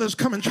where the brothers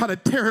come and try to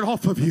tear it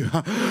off of you.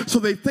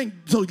 So you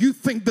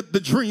think that the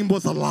dream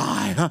was a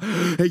lie.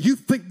 And you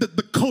think that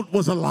the coat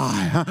was a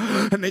lie.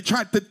 And they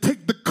tried to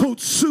take the coat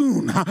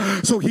soon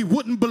so he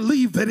wouldn't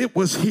believe that it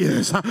was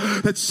his.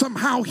 That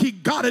somehow he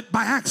got it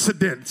by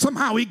accident.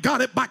 Somehow he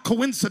got it by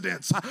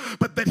coincidence.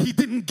 But that he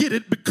didn't get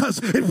it because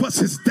it was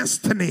his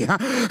destiny.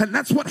 And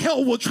that's what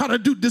hell will try to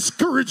do,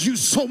 discourage you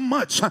so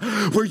much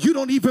where you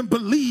don't even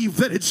believe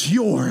that it's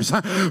yours.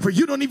 Where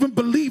you don't even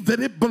believe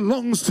that it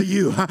belongs to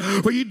you.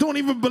 Where you don't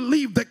even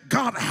believe that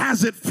God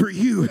has it for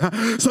you.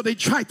 So they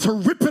tried to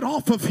rip it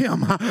off of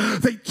him.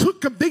 They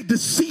took him. They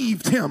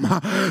deceived him.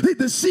 They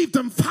deceived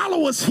him.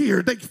 Follow us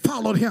here. They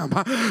followed him.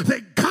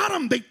 They got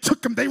him. They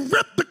took him. They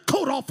ripped the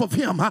coat off of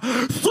him.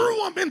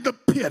 Threw him in the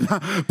pit,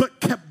 but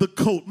kept the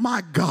coat.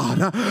 My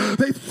God.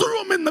 They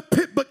threw him in the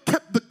pit, but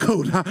kept the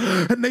coat.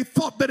 And they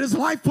thought that his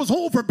life was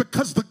over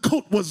because the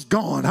coat was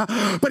gone.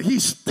 But he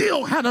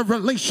still had a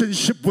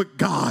relationship with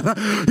God.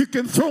 You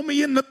can throw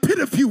me in the pit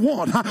if you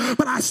want,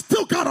 but I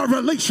still got a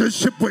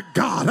relationship with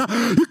God.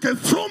 You can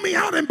throw me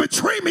out and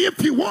betray me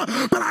if you want,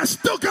 but I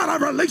still got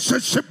a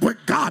relationship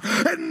with God.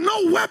 And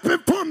no weapon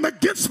formed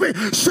against me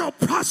shall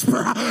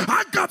prosper.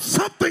 I got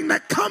something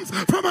that comes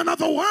from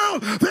another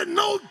world that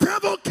no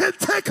devil can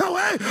take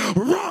away.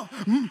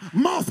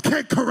 Moth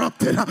can't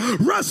corrupt it.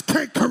 Rust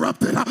can't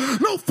corrupt it.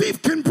 No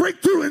thief can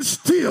break through and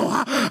steal.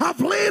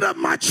 I've laid up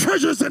my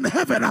treasures in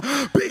heaven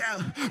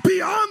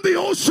beyond the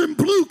ocean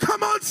blue.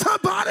 Come on,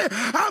 somebody.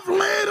 I've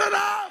laid it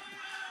up.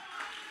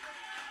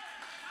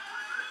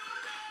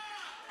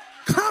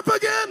 Clap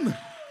again.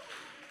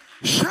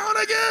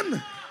 Shout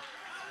again.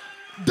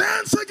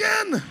 Dance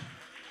again.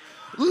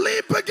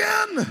 Leap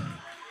again.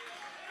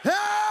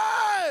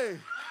 Hey!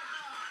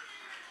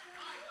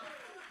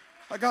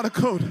 I got a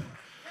coat.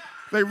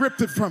 They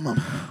ripped it from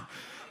him.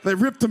 They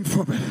ripped him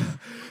from it.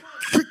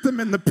 Kicked him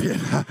in the pit.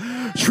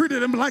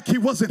 Treated him like he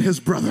wasn't his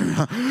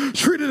brother.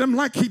 Treated him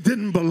like he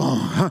didn't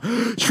belong.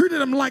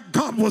 Treated him like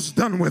God was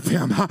done with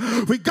him.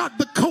 We got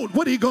the coat.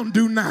 What are you going to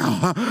do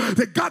now?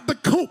 They got the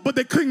coat, but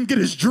they couldn't get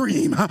his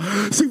dream.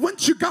 See,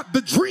 once you got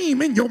the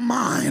dream in your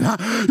mind,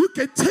 you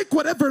can take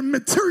whatever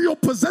material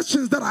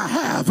possessions that I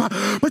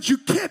have, but you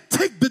can't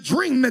take the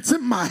dream that's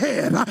in my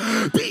head.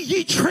 Be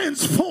ye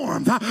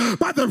transformed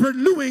by the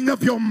renewing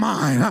of your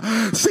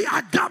mind. See,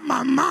 I got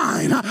my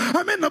mind.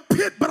 I'm in the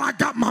pit, but I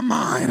got my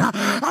mind.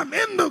 I'm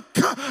in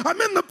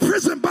the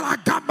prison, but I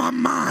got my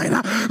my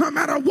mind. No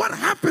matter what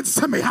happens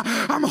to me,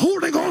 I'm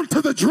holding on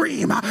to the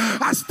dream.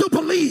 I still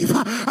believe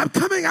I'm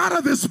coming out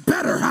of this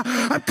better.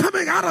 I'm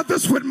coming out of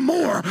this with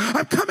more.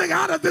 I'm coming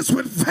out of this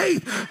with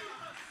faith.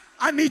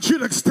 I need you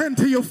to extend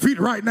to your feet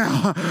right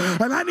now.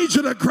 And I need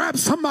you to grab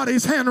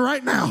somebody's hand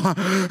right now.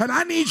 And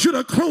I need you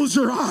to close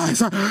your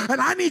eyes.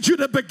 And I need you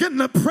to begin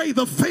to pray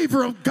the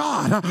favor of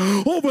God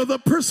over the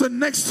person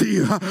next to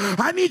you.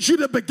 I need you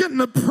to begin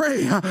to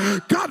pray.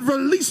 God,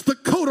 release the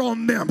coat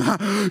on them.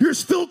 You're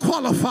still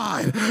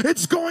qualified.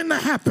 It's going to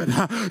happen.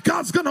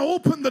 God's going to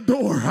open the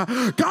door.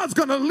 God's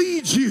going to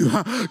lead you.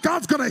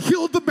 God's going to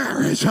heal the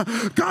marriage.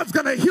 God's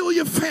going to heal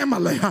your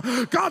family.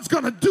 God's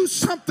going to do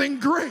something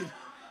great.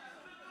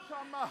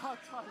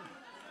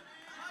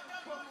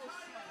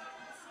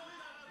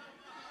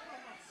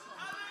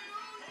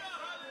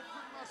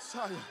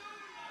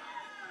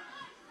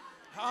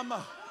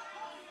 Hama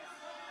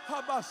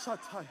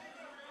Habasatai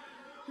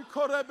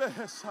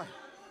Hikorebehesai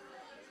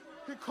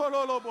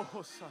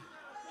Hikorolobohosai.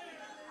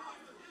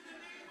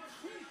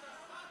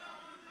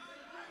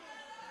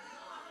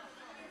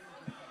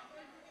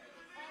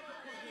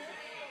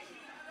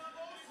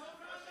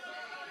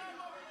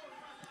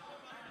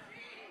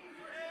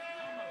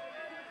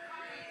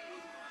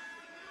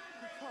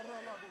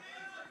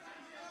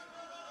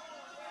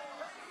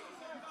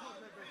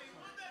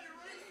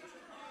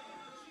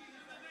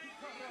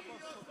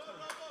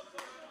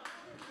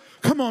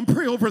 Come on,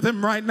 pray over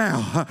them right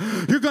now.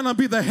 You're going to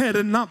be the head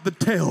and not the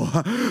tail.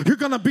 You're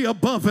going to be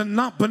above and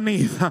not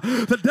beneath.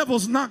 The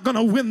devil's not going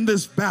to win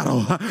this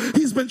battle.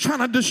 He's been trying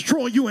to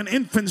destroy you in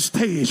infant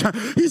stage.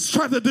 He's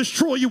trying to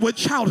destroy you with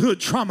childhood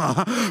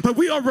trauma. But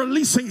we are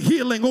releasing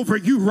healing over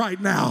you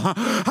right now.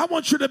 I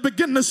want you to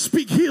begin to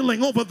speak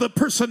healing over the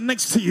person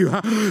next to you.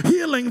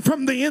 Healing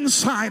from the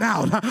inside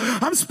out.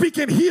 I'm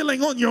speaking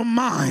healing on your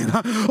mind.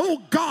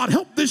 Oh God,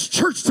 help this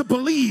church to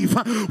believe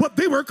what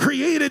they were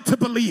created to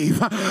believe.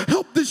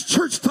 Help this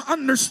church to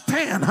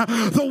understand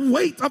the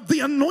weight of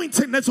the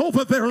anointing that's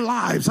over their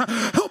lives.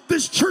 Help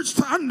this church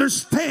to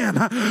understand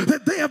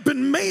that they have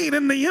been made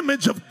in the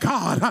image of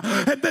God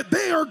and that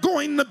they are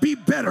going to be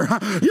better.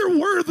 You're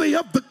worthy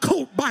of the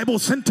Coat Bible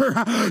Center.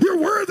 You're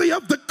worthy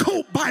of the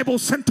Coat Bible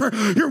Center.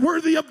 You're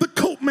worthy of the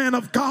Coat Man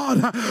of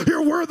God.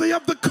 You're worthy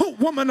of the Coat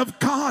Woman of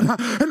God.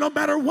 And no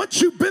matter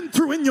what you've been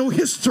through in your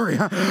history,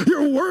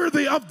 you're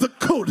worthy of the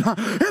coat.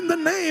 In the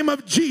name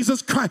of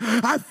Jesus Christ,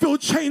 I feel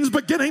chains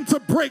beginning to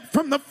break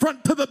from the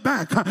front to the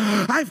back.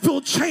 I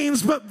feel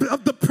chains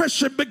of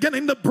depression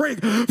beginning to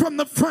break from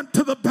the front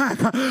to the back.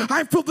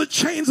 I feel the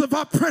chains of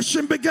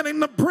oppression beginning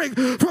to break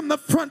from the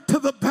front to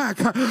the back.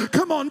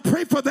 Come on,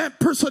 pray for that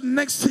person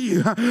next to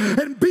you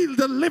and be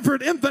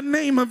delivered in the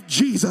name of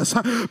Jesus.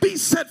 Be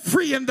set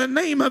free in the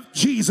name of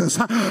Jesus.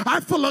 I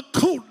feel a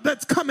coat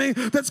that's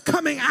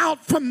coming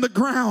out from the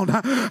ground.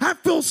 I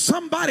feel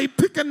somebody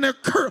picking their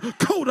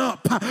coat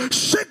up.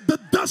 Shake the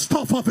dust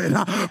off of it.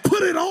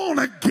 Put it on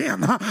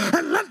again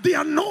and let the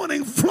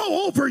anointing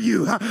flow over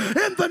you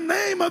in the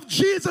name of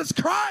Jesus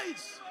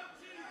Christ.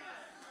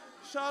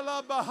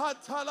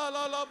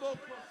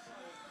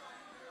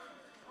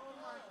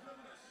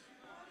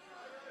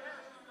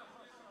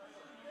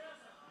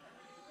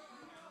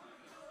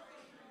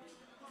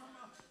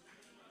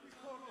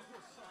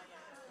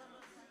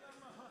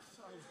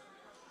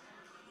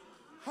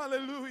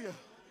 Hallelujah.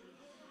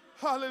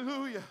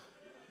 Hallelujah.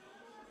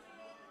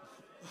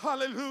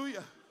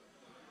 Hallelujah.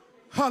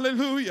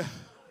 Hallelujah.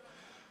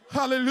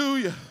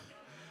 Hallelujah.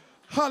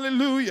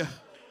 Hallelujah.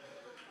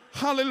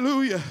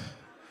 Hallelujah.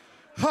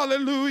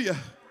 Hallelujah.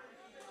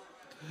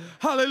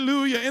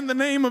 Hallelujah. In the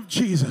name of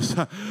Jesus.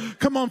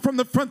 Come on, from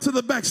the front to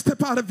the back,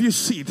 step out of your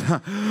seat.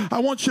 I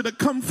want you to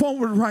come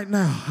forward right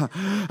now.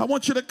 I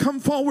want you to come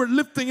forward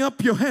lifting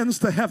up your hands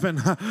to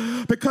heaven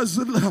because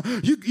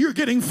you're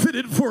getting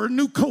fitted for a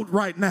new coat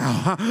right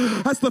now.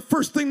 That's the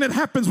first thing that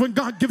happens when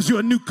God gives you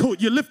a new coat.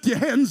 You lift your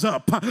hands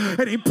up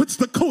and he puts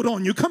the coat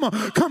on you. Come on,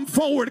 come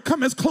forward,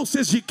 come as close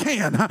as you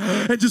can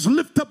and just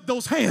lift up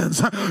those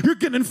hands. You're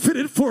getting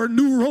fitted for a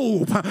new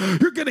robe.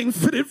 You're getting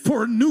fitted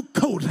for a new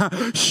coat.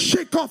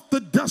 Shake off the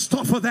dust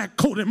off of that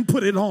coat and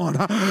put it on.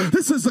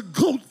 This is a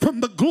coat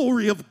from the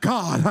glory of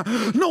God.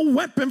 No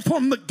weapon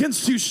formed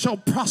against you shall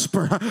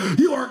prosper.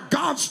 You are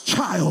God's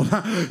child.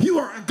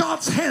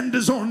 God's hand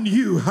is on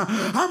you.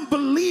 I'm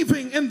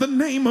believing in the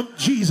name of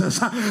Jesus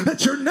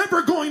that you're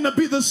never going to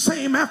be the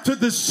same after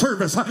this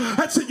service.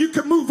 That's it. You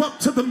can move up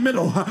to the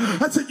middle.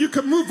 That's it. You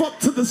can move up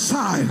to the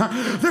side.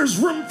 There's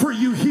room for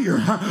you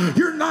here.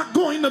 You're not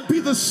going to be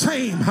the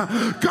same.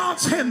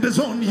 God's hand is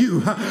on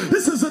you.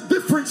 This is a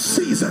different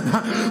season.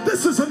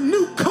 This is a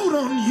new coat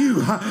on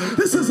you.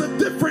 This is a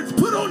difference.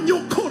 Put on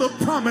your coat of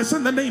promise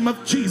in the name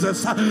of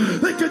Jesus.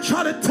 They could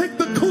try to take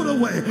the coat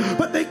away,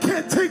 but they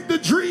can't take the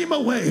dream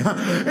away.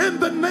 In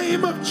the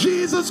name of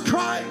Jesus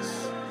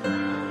Christ.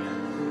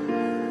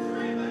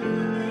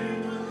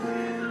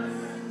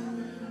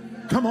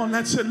 Come on,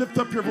 that's it. Lift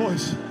up your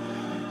voice.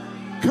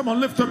 Come on,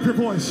 lift up your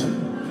voice.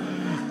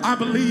 I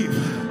believe.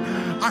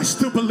 I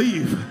still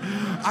believe.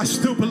 I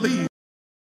still believe.